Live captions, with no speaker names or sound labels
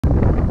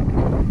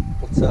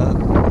What's up?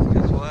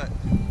 Guess what?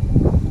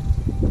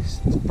 It's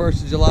the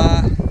 1st of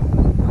July,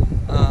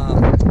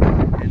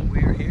 and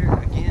we're here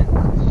again.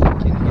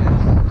 Can you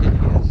guess? Can you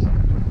guess?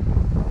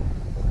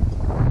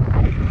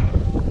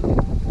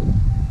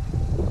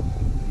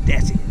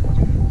 That's it.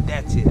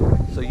 That's it.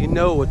 So you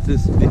know what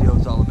this video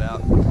is all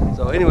about.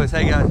 So anyways,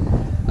 hey guys,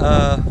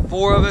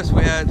 4 of us.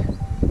 We had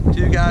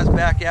 2 guys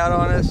back out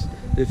on us.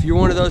 If you're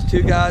one of those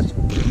 2 guys,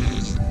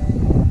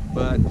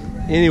 but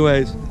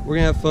anyways, we're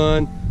gonna have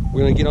fun.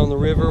 We're gonna get on the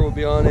river. We'll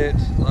be on it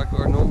like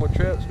our normal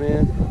trips,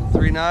 man.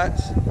 3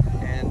 nights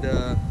and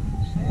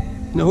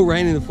no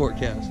rain in the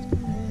forecast.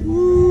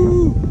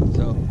 Woo!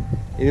 So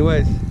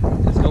anyways,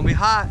 it's gonna be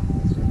hot,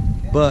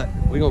 but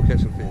we're gonna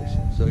catch some fish.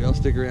 So y'all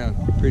stick around.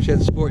 Appreciate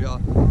the support,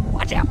 y'all.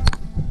 Watch out.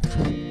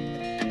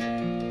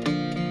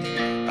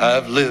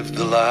 I've lived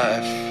the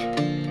life,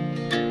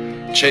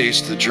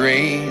 chased the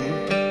dream,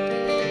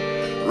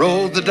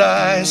 rolled the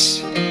dice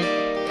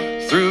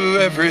through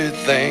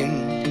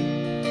everything,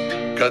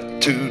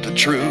 cut to the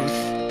truth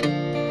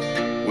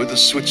with a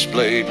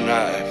switchblade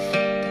knife.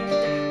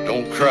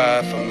 Don't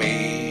cry for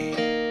me,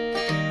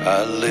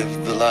 I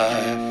lived the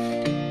life.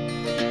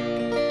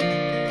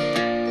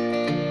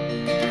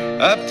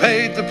 I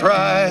paid the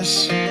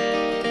price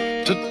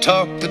to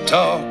talk the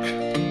talk.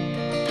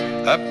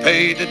 I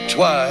paid it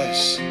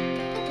twice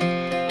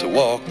to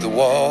walk the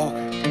walk.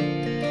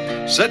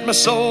 Set my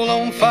soul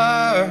on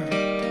fire,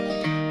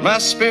 my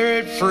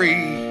spirit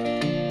free.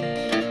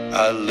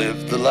 I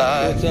lived the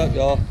life. What's up,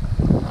 y'all?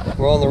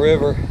 We're on the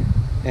river,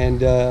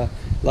 and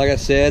like I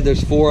said,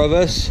 there's 4 of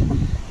us,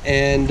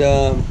 and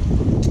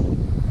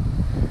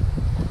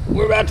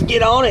we're about to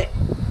get on it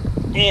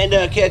and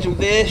catch some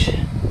fish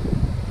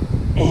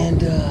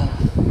and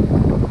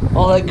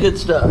all that good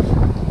stuff.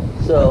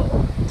 So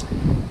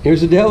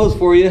here's the devils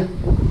for you.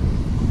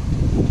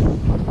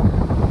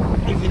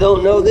 If you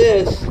don't know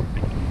this,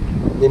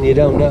 then you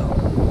don't know.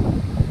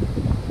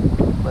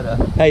 But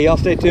hey, y'all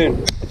stay tuned.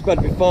 It's about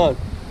to be fun.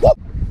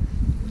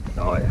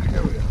 Oh yeah,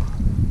 here we go.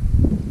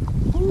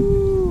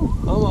 Woo,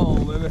 come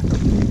on, baby.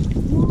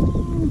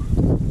 Woo.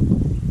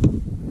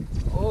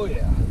 Oh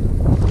yeah.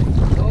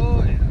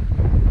 Oh yeah.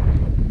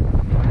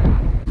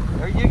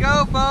 There you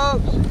go,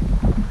 folks.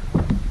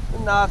 A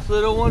nice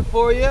little one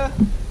for you.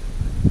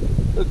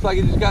 Looks like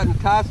he just got in a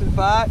Tyson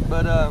fight,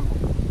 but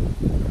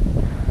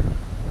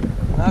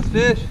nice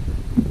fish.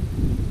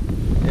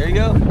 There you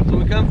go. That's what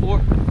we come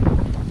for.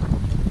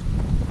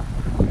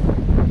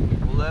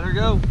 We'll let her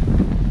go.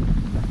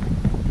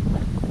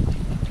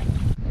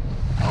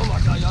 Oh my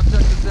God, y'all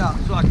check this out.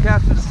 So I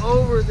cast it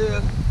over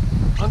this.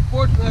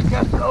 Unfortunately, I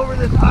cast it over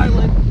this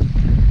island,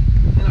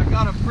 and I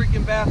got a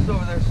freaking bass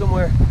over there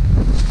somewhere.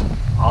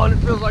 Oh, and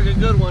it feels like a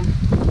good one.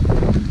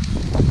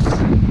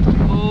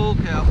 Oh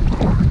cow.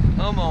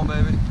 Come on,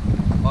 baby.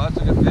 Oh, that's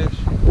a good fish.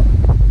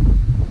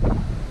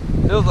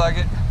 Feels like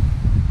it.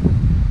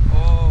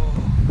 Oh,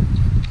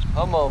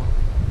 come on.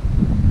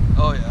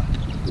 Oh yeah.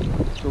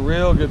 It's a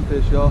real good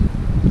fish, y'all.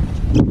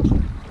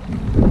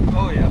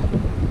 Oh yeah.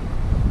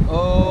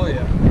 Oh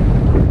yeah.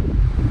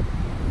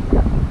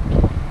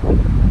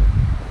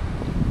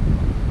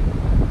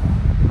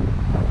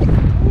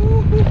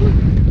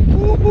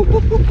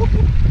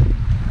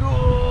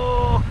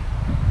 Oh.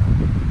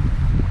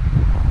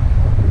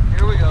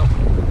 Here we go.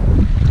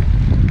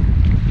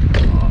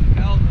 Oh,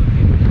 hell no.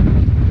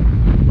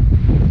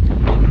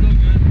 Oh, so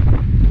good.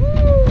 Woo!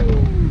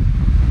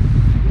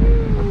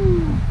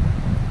 Woo!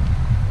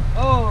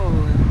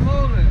 Holy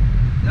moly.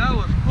 That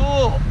was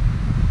cool.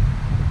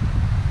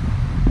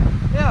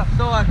 Yeah,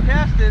 so I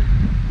cast it,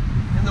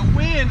 and the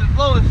wind is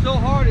blowing so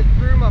hard it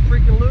threw my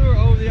freaking lure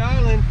over the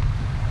island,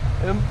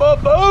 and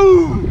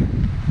boom!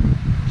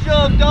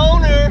 Jumped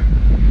on her.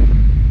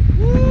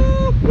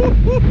 Woo!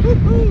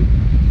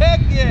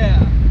 Heck yeah!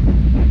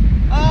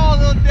 Oh,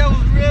 little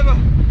Devil's River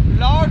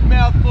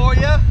largemouth for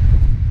you.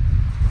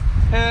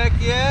 Heck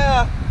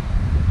yeah!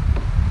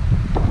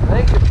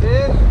 Thank you,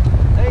 fish.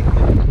 Thank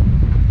you.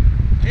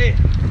 Yeah.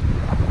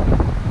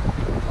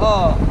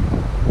 Oh.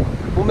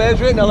 We'll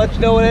measure it and I'll let you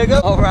know when it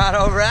goes. All right,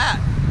 all right.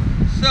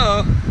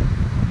 So,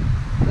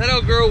 that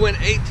old girl went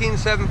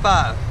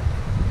 18.75.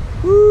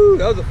 Woo,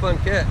 that was a fun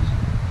catch.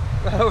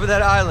 Right over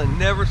that island.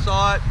 Never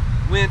saw it.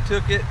 Wind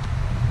took it.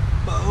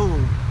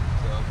 Boom.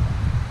 So,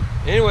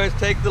 anyways,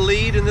 take the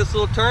lead in this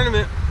little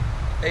tournament.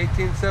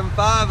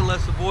 18.75,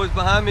 unless the boys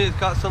behind me has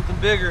caught something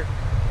bigger.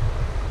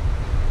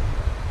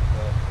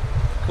 So,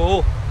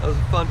 cool. That was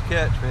a fun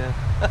catch, man.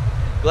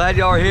 Glad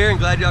y'all are here and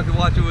glad y'all can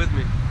watch it with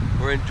me.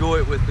 Or enjoy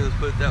it with me, let's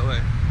put it that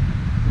way.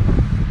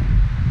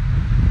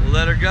 We'll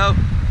let her go.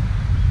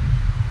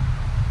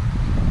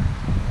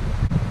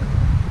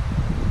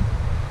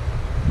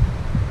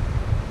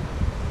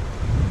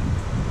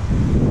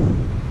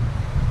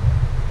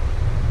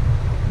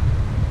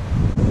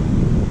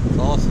 It's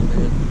awesome,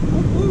 man.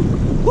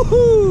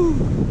 Woohoo!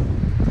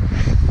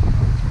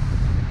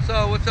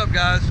 So, what's up,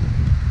 guys?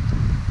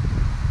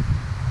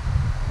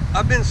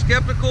 I've been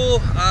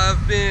skeptical.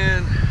 I've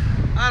been,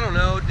 I don't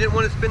know, didn't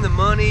want to spend the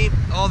money,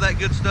 all that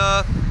good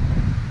stuff,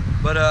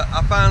 but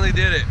I finally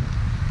did it.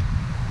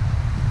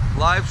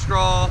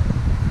 LifeStraw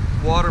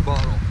water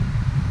bottle.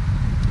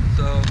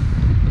 So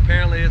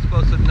apparently it's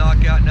supposed to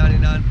knock out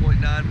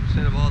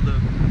 99.9% of all the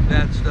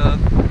bad stuff.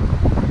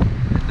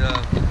 And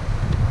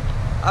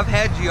I've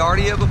had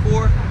Giardia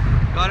before.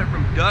 Got it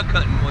from duck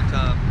hunting one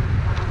time.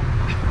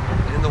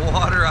 In the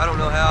water, I don't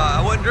know how.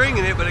 I wasn't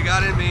drinking it, but it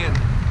got in me and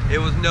it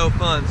was no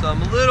fun. So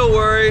I'm a little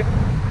worried,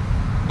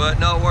 but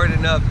not worried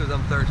enough because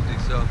I'm thirsty.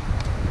 So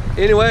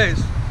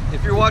anyways,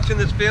 if you're watching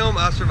this film,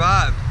 I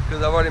survived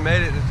because I've already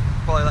made it. It's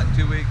probably like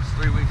 2 weeks,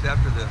 3 weeks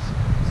after this.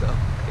 So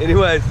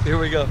anyways, here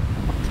we go.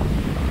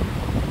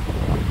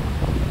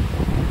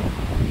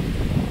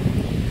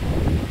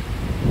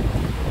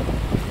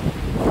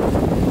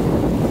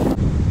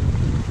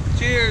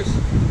 Cheers.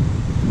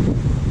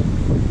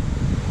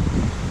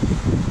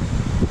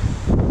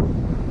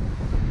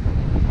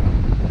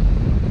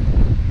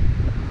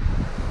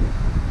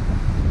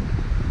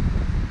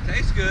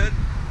 Tastes good.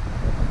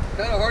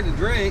 Kind of hard to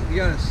drink. You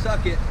gotta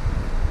suck it.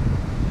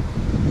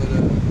 But I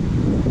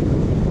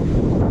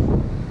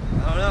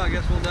don't know. I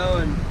guess we'll know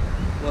in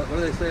what do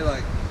they say,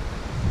 like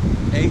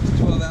 8 to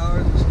 12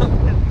 hours or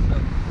something. So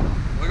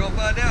we're gonna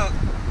find out.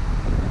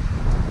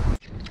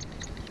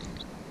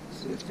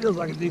 It feels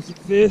like a decent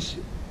fish.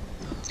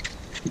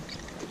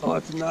 Oh,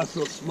 it's a nice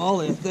little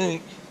smallie, I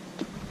think.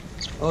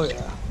 Oh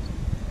yeah.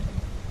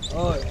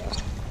 Oh yeah.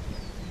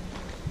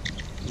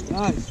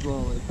 Nice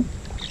smallie.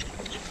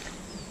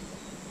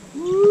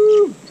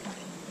 Woo!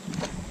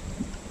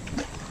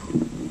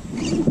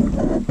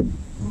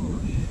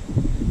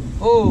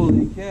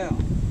 Holy cow.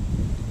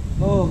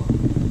 Oh.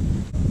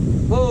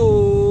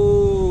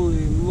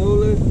 Holy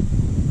moly.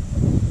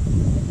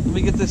 Let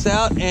me get this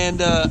out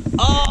and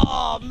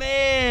oh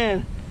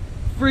man,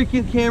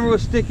 freaking camera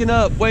was sticking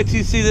up. Wait till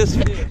you see this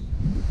fish.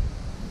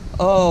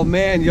 Oh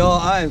man, y'all,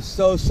 I am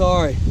so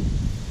sorry.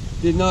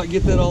 Did not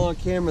get that all on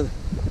camera.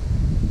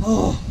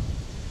 Oh,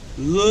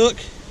 look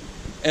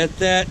at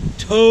that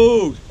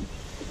toad.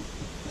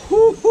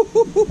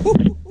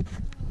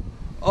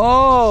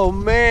 Oh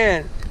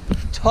man,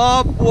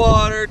 top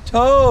water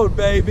toad,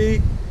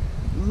 baby.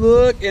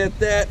 Look at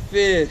that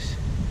fish.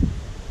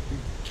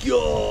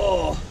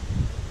 Go.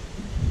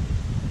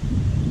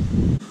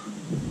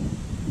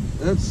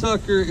 That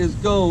sucker is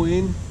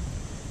going.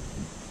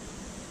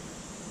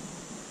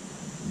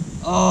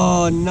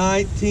 Oh,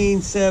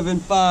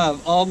 19.75,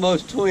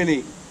 almost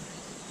 20.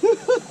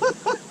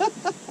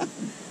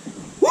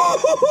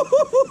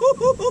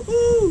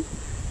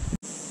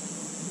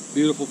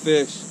 Beautiful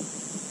fish.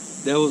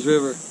 Devil's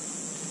River.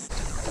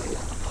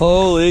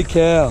 Holy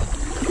cow.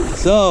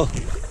 So,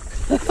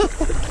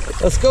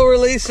 let's go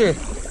release her.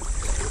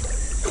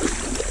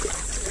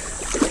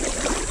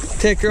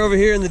 Take her over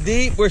here in the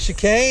deep where she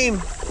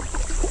came.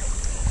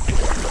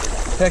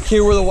 Back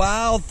here where the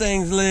wild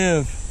things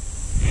live.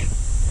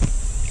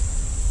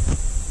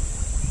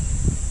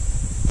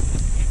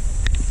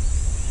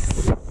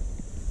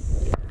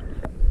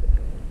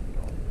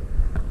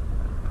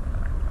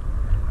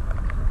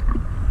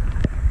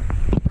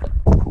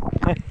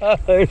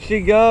 There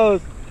she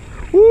goes.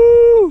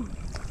 Woo!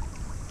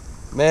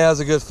 Man, that's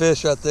a good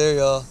fish right there,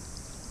 y'all.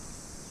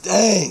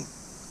 Dang.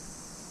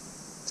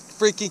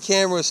 Freaking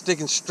camera is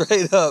sticking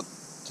straight up.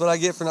 That's what I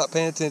get for not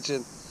paying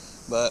attention.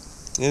 But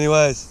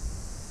anyways,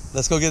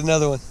 let's go get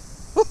another one.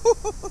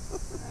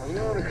 I'm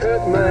gonna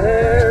cut my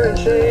hair and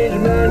change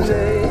my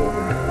name.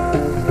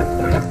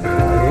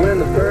 When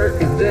the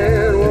perk is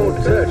down, won't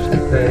touch the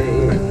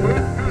pain.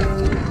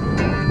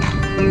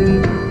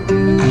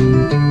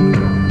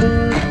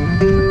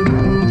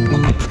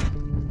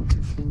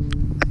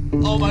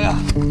 Oh my God.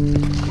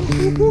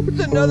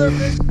 It's another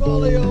big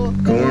smallie, y'all.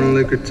 Corn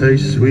liquor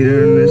tastes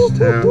sweeter in this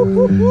town.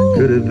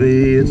 Could it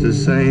be it's the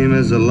same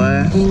as the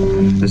last?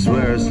 I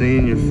swear I've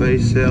seen your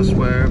face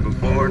elsewhere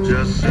before,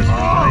 just as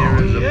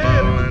familiar as a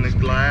bottle and a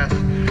glass.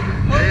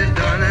 Hey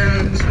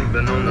darling,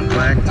 sleeping on the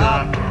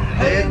blacktop.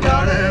 Hey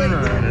darling,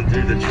 running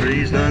through the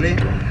trees, honey.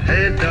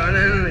 Hey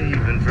darling,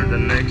 leaving for the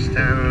next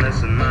town.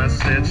 Listen, my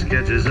set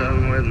sketches up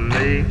with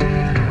me.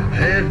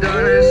 Hey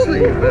darling,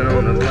 sleeping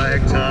on the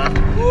blacktop.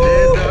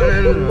 Hey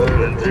darling,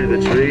 running through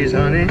the trees,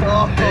 honey.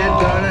 Hey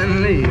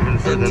darling, leaving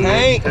for the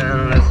next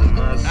town. Listen,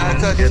 my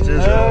set sketches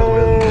up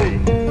with me.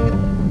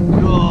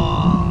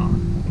 Oh,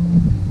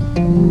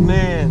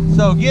 man,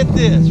 so get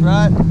this,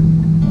 right?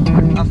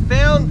 I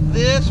found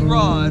this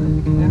rod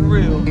and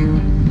reel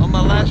on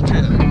my last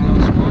trip. I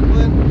was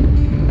snorkeling,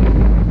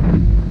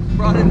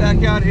 brought it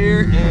back out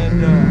here,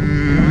 and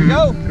here we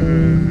go.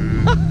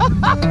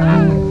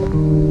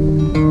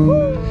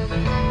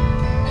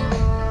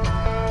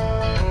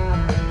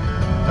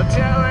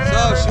 So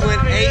she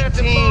went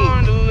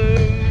 18.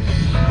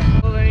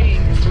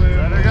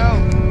 Let her go.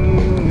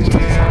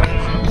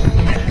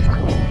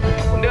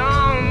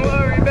 Don't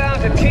worry about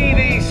the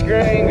TV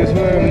screen, 'cause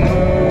we're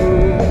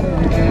moving.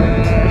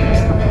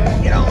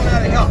 Get on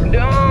out of here.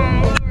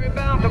 Don't worry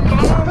about the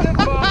bomb that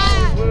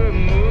falls, we're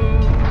moving.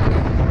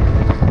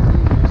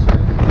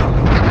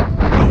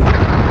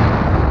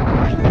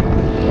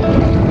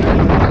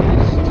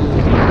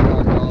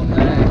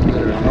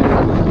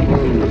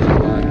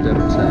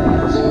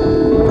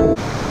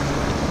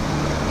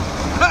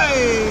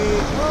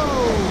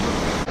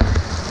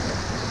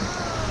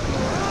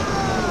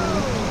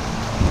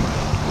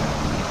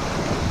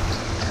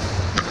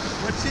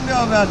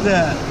 about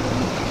that?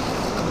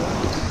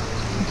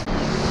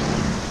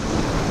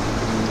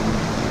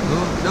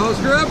 Oh, don't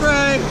screw up,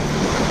 Ray.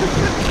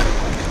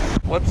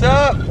 What's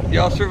up?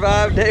 Y'all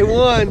survived day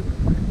 1.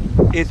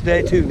 It's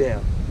day 2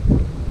 now.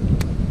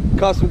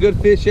 Caught some good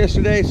fish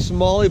yesterday.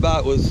 Smallie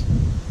bite was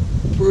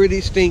pretty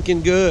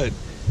stinking good.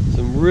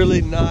 Some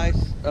really nice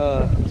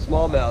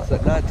smallmouths at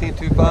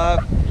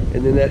 19.25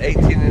 and then that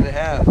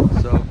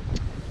 18.5. So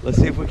let's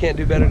see if we can't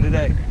do better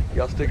today.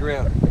 Y'all stick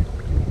around.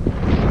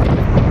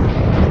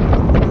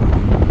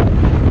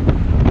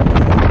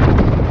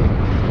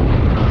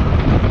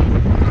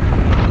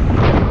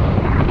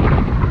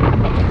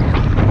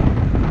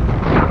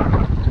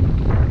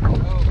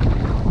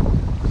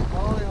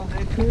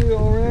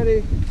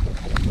 Already.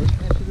 First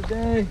fish of the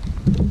day.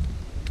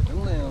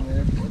 Come down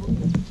there.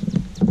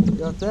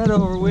 Got that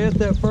over with,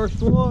 that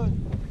first one.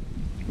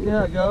 See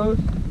how it goes.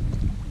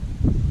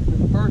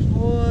 The first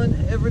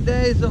one, every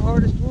day is the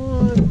hardest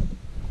one.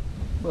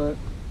 But,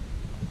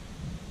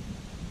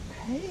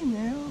 hey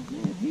now,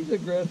 man, he's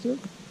aggressive.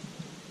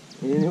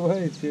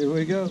 Anyways, here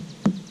we go.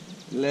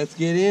 Let's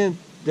get in.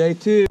 Day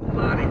 2.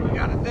 Buddy, we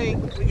got a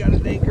dink. We got a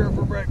dinker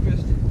for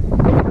breakfast.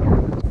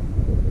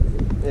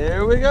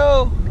 There we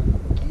go.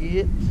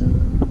 Get some.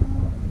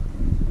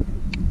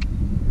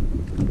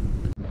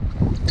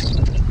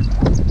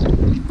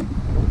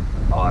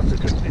 Oh, it's a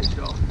good fish,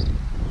 though.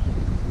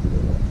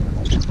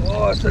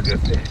 Oh, it's a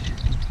good fish.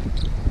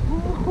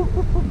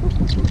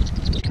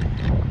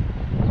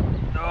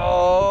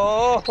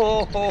 Oh,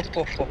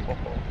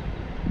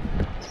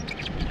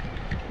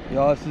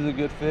 y'all, this is a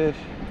good fish.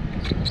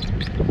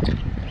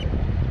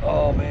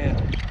 Oh man.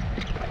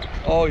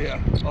 Oh yeah.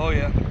 Oh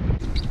yeah.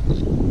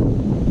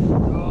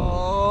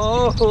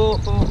 Oh,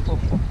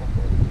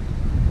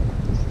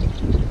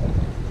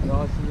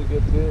 y'all, this is a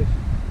good fish.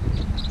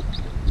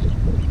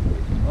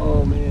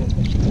 Oh man.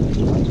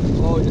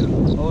 Oh yeah.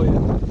 Oh yeah.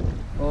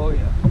 Oh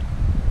yeah.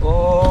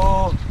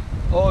 Oh.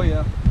 Oh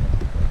yeah.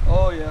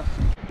 Oh yeah.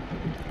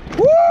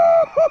 Woo!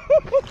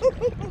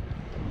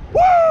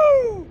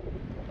 Woo!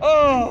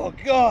 Oh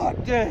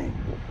god dang.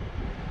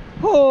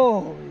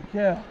 Holy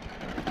cow.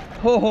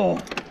 Oh.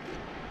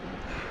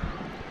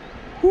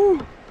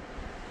 Whew.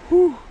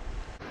 Whew.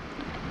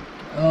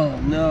 Oh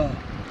no.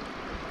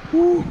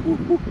 Whew.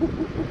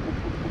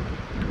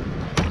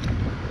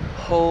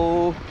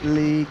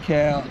 Holy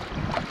cow.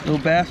 No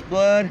bass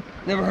blood.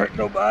 Never hurt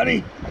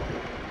nobody.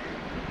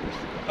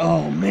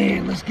 Oh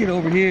man, let's get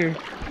over here.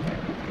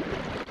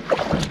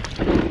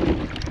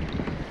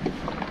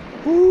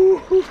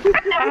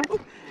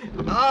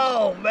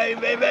 Oh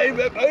baby,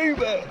 baby,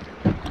 baby.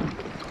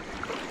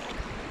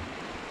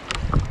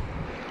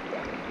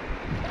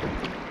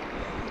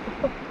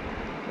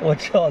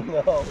 What y'all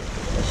know?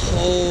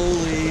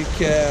 Holy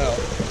cow.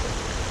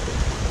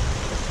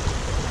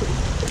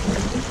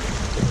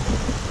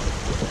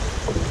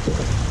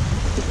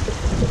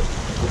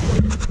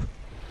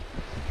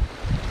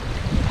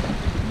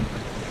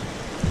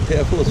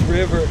 Devil's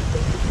River.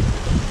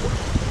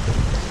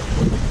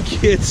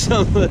 Get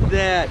some of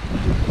that.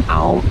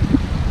 Ow.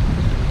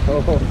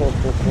 Oh.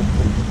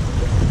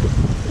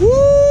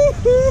 Woo!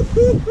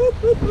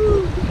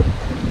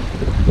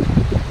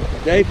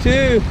 Day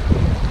 2.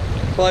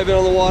 Probably been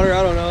on the water,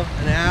 I don't know,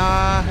 an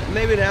hour,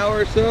 maybe an hour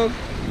or so.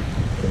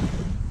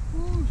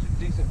 Ooh, she's a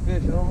decent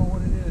fish. I don't know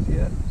what it is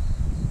yet.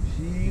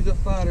 She's a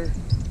fighter.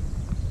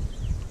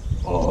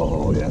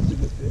 Oh, yeah, that's a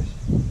good fish.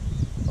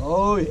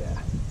 Oh, yeah.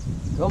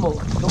 Come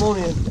on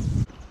in.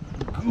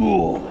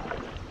 Cool.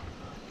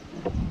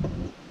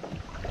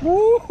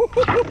 Woo!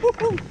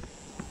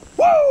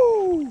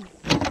 Woo!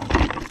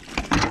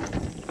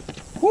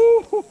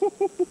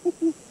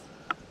 Woo!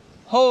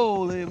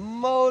 Holy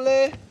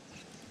moly!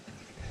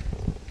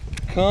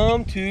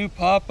 Come to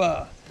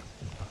Papa.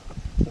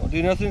 Don't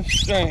do nothing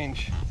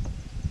strange.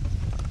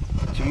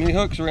 Too many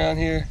hooks around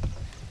here.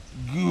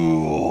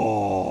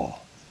 Cool.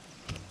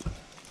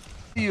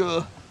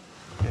 Yeah.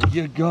 There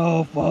you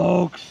go,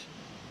 folks.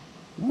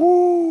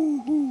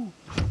 Woo!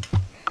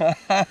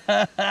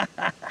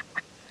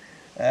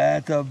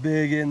 That's a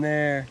big in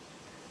there.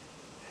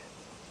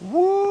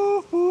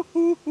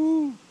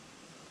 Woo!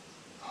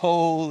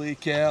 Holy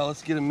cow,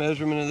 let's get a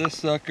measurement of this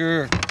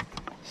sucker.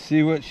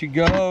 See what she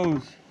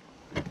goes.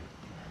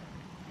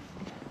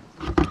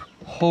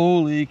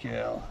 Holy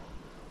cow.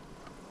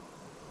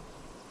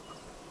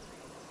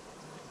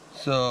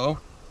 So,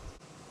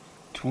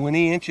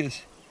 20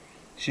 inches.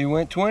 She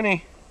went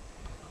 20.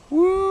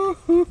 Woo!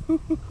 God,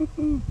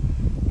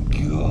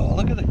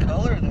 look at the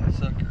color of that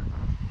sucker.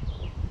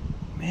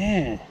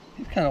 Man,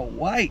 he's kind of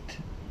white.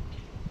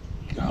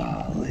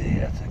 Golly,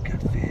 that's a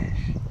good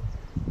fish.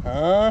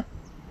 Huh?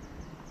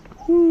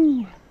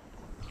 Woo!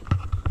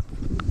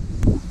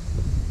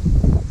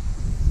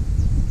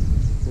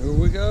 Here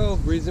we go,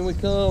 reason we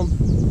come.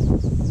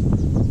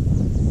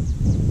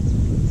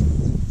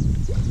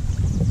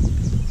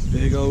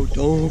 Big old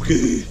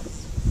donkey.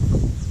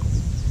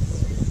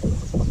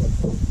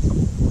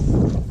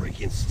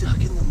 Freaking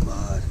stuck in the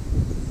mud.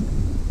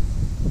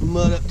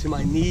 Mud up to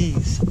my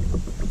knees.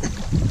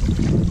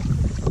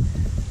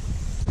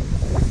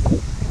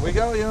 we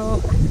go,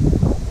 y'all.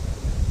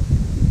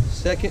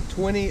 Second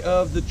 20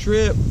 of the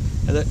trip.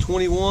 Had that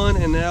 21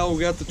 and now we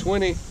got the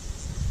 20.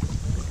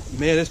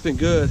 Man, it's been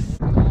good.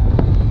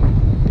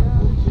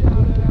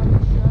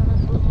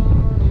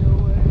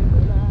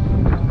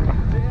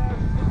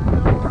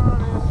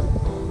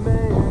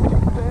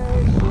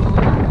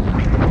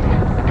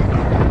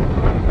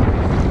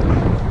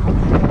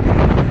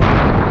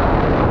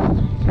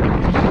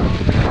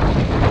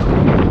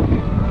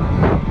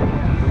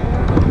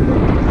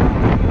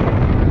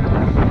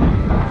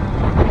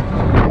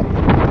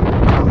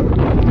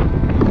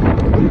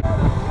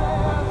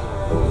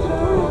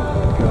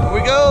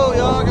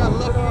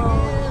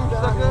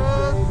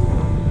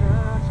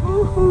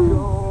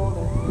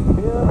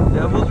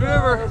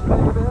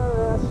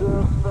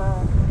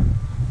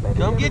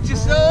 Come get your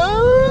son!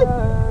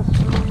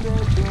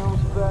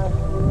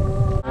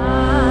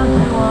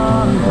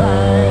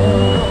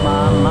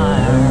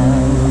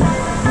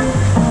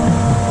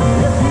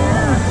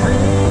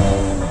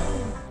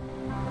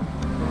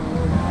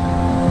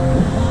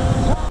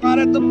 Right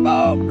at the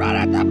boat! Right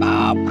at the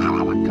boat!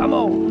 Come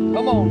on!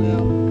 Come on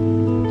now!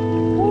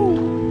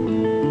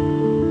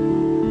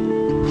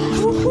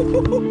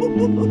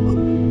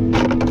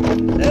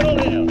 Settle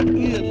down!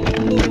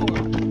 Good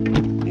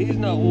Lord! He's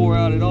not wore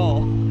out at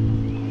all.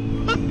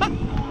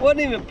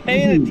 Wasn't even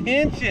paying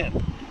attention.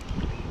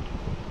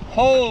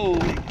 Holy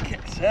cow.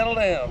 Settle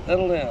down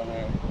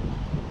there.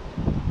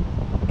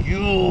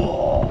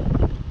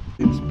 God.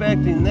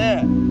 Expecting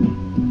that.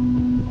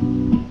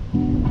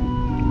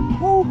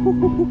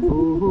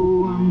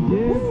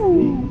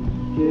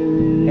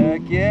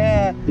 Heck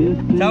yeah.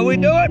 That's how we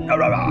do it.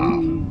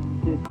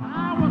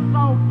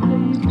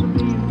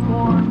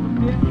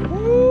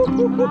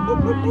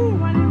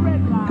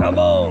 Come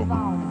on.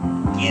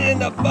 Get in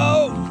the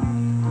boat.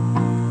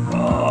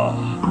 Oh.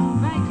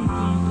 Thank you,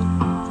 Jesus.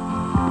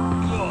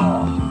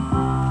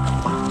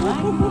 Thank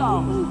you,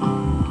 Lord.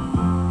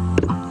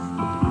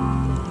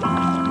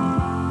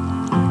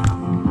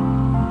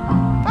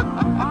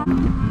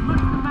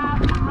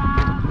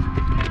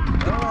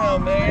 Oh,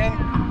 man.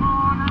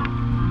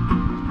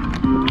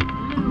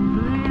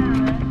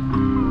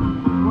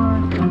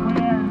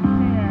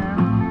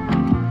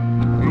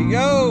 There you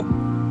go.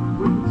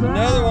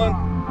 Another one.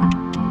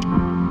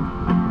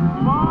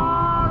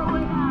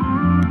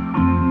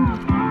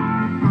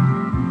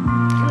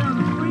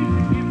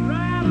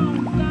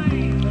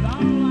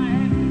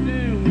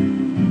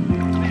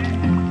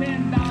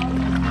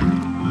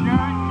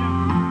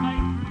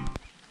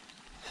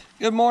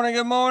 Good morning,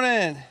 good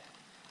morning.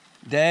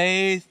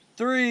 Day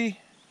 3.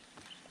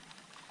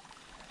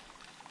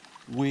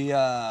 We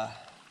had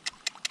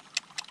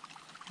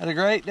a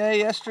great day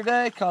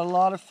yesterday, caught a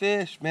lot of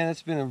fish. Man,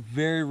 it's been a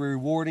very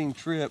rewarding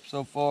trip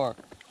so far.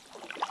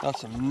 Got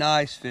some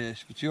nice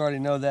fish, but you already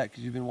know that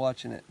because you've been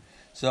watching it.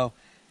 So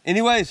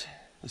anyways,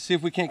 let's see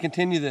if we can't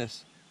continue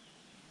this.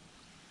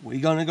 We're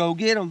gonna go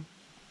get them.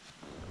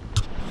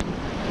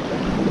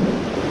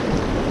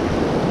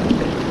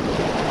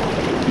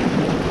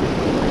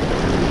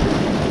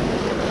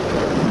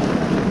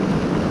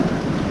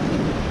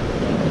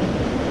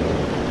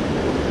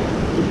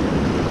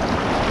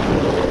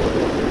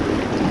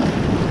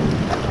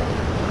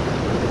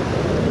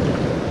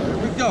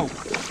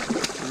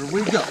 Here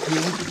we go.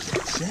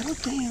 Settle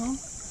down.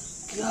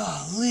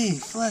 Golly,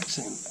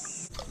 flexing.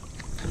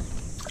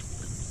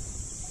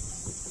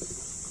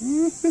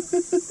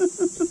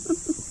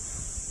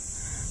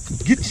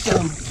 Get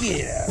some.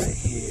 Get out of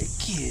here.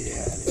 Get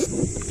out of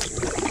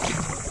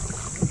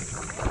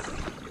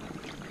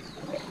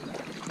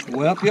here.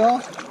 Well,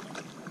 y'all,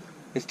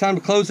 it's time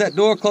to close that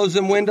door, close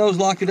them windows,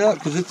 lock it up,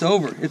 because it's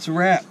over. It's a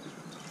wrap.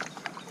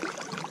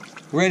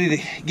 Ready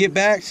to get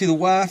back, see the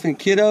wife and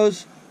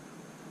kiddos.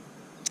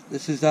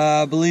 This is,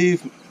 I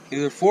believe,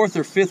 either 4th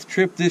or 5th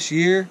trip this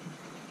year,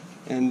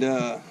 and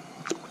I'm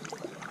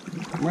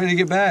ready to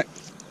get back.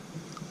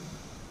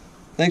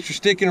 Thanks for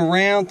sticking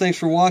around. Thanks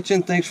for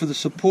watching. Thanks for the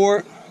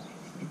support.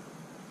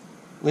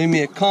 Leave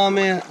me a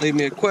comment, leave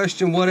me a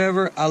question,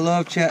 whatever. I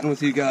love chatting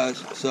with you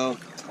guys. So,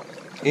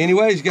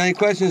 anyways, you got any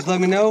questions,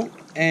 let me know.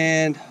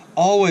 And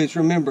always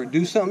remember,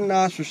 do something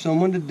nice for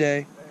someone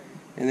today,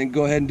 and then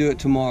go ahead and do it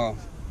tomorrow.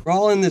 We're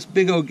all in this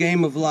big old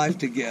game of life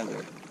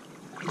together.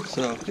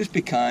 So, just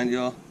be kind,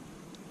 y'all.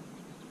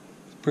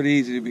 It's pretty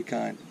easy to be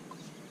kind.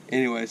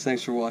 Anyways,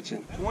 thanks for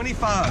watching.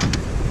 25. I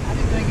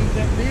didn't think he was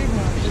that big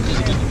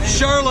one.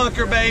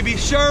 Sherlooker, baby.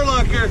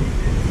 Sherlooker.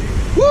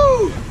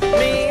 Woo!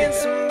 Me and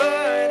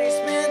somebody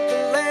spent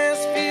the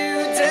last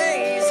few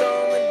days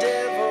on the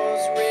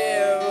Devil's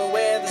River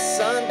where the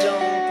sun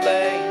don't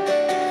play.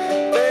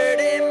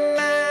 30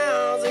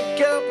 miles, a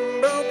couple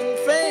broken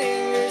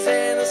fingers,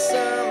 and a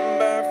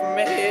sunburn from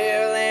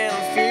hell and a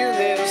few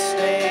little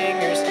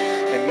stingers.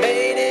 We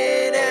made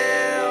it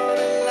out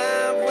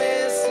alive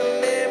with some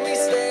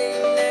memories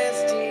staying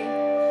nasty.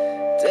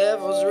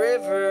 Devil's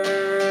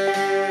River.